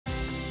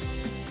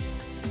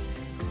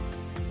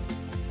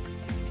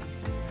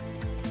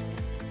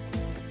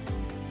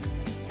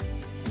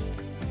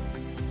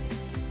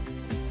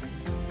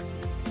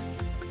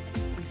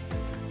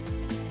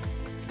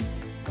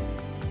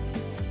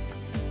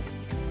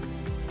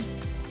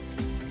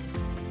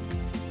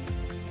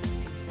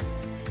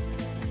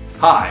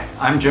Hi,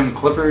 I'm Jim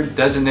Clifford,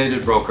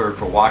 designated broker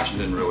for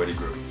Washington Realty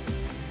Group.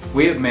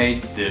 We have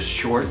made this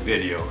short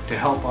video to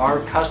help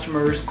our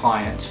customers,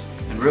 clients,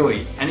 and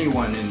really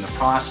anyone in the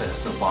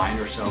process of buying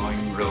or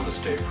selling real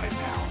estate right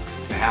now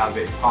to have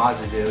a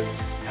positive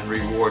and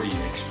rewarding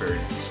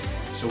experience.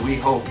 So we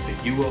hope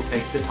that you will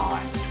take the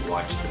time to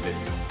watch the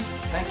video.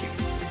 Thank you.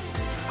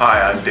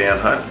 Hi, I'm Dan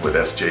Hunt with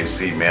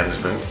SJC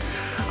Management.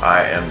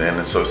 I am an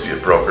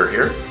associate broker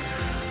here.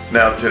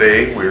 Now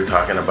today we're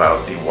talking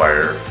about the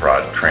wire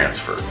fraud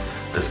transfer.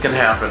 This can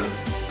happen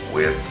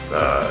with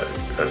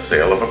a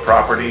sale of a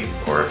property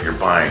or if you're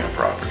buying a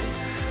property.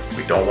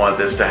 We don't want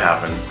this to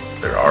happen.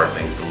 There are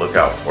things to look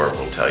out for.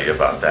 We'll tell you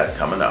about that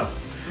coming up.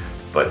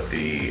 But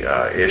the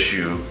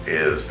issue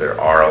is there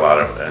are a lot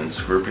of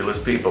unscrupulous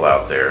people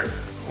out there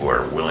who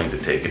are willing to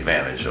take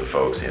advantage of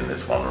folks in this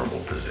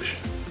vulnerable position.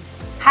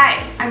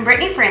 Hi, I'm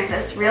Brittany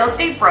Francis, real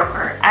estate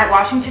broker at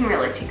Washington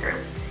Realty Group.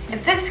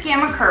 If this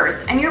scam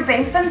occurs and your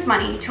bank sends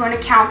money to an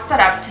account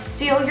set up to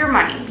steal your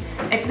money,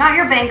 it's not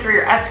your bank or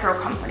your escrow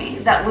company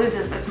that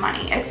loses this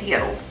money, it's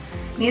you.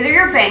 Neither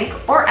your bank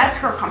or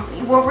escrow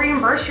company will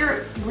reimburse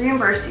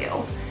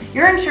you.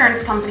 Your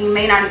insurance company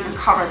may not even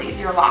cover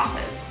your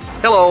losses.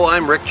 Hello,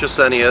 I'm Rick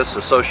Chesenius,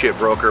 associate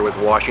broker with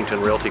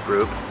Washington Realty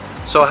Group.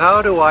 So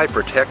how do I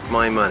protect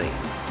my money?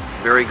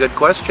 Very good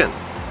question.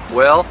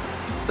 Well,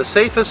 the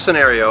safest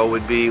scenario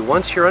would be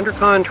once you're under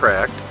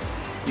contract,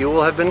 you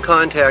will have been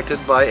contacted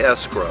by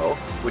escrow,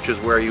 which is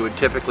where you would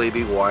typically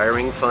be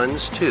wiring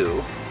funds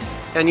to,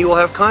 and you will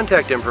have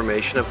contact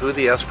information of who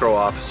the escrow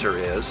officer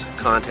is,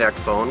 contact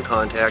phone,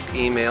 contact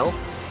email.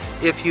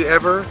 If you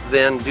ever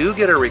then do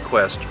get a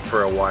request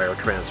for a wire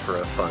transfer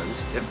of funds,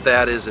 if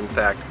that is in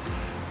fact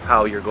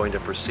how you're going to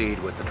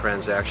proceed with the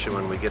transaction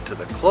when we get to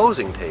the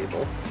closing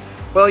table,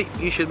 well,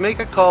 you should make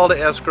a call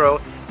to escrow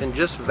and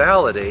just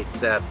validate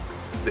that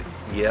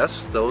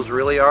yes, those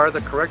really are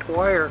the correct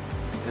wire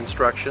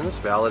instructions,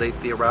 validate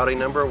the routing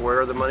number,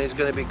 where the money is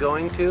going to be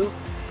going to,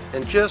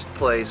 and just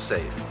play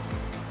safe.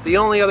 The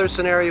only other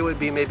scenario would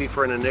be maybe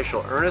for an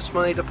initial earnest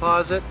money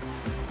deposit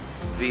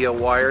via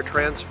wire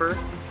transfer.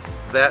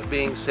 That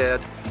being said,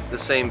 the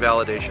same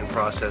validation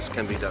process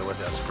can be done with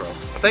escrow.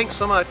 Thanks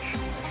so much.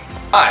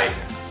 Hi,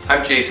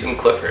 I'm Jason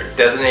Clifford,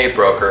 designated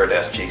broker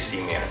at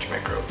SJC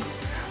Management Group.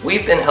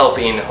 We've been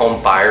helping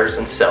home buyers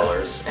and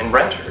sellers and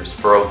renters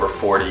for over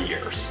 40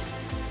 years.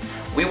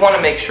 We want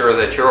to make sure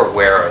that you're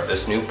aware of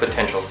this new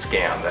potential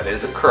scam that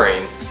is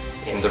occurring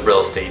in the real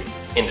estate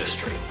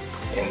industry,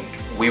 and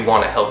we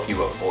want to help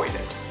you avoid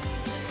it.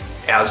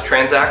 As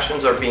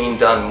transactions are being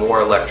done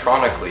more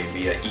electronically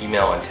via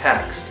email and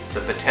text,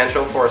 the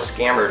potential for a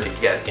scammer to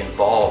get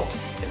involved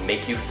and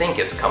make you think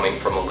it's coming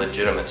from a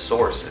legitimate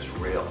source is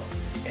real,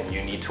 and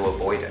you need to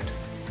avoid it.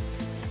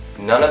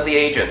 None of the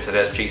agents at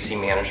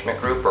SJC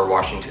Management Group or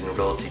Washington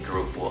Realty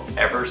Group will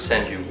ever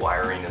send you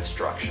wiring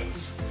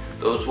instructions.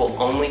 Those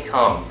will only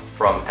come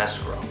from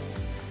escrow.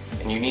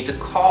 And you need to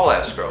call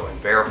escrow and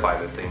verify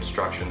that the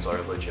instructions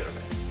are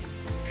legitimate.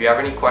 If you have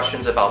any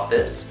questions about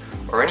this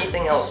or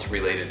anything else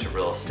related to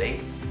real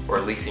estate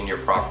or leasing your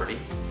property,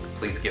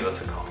 please give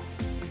us a call.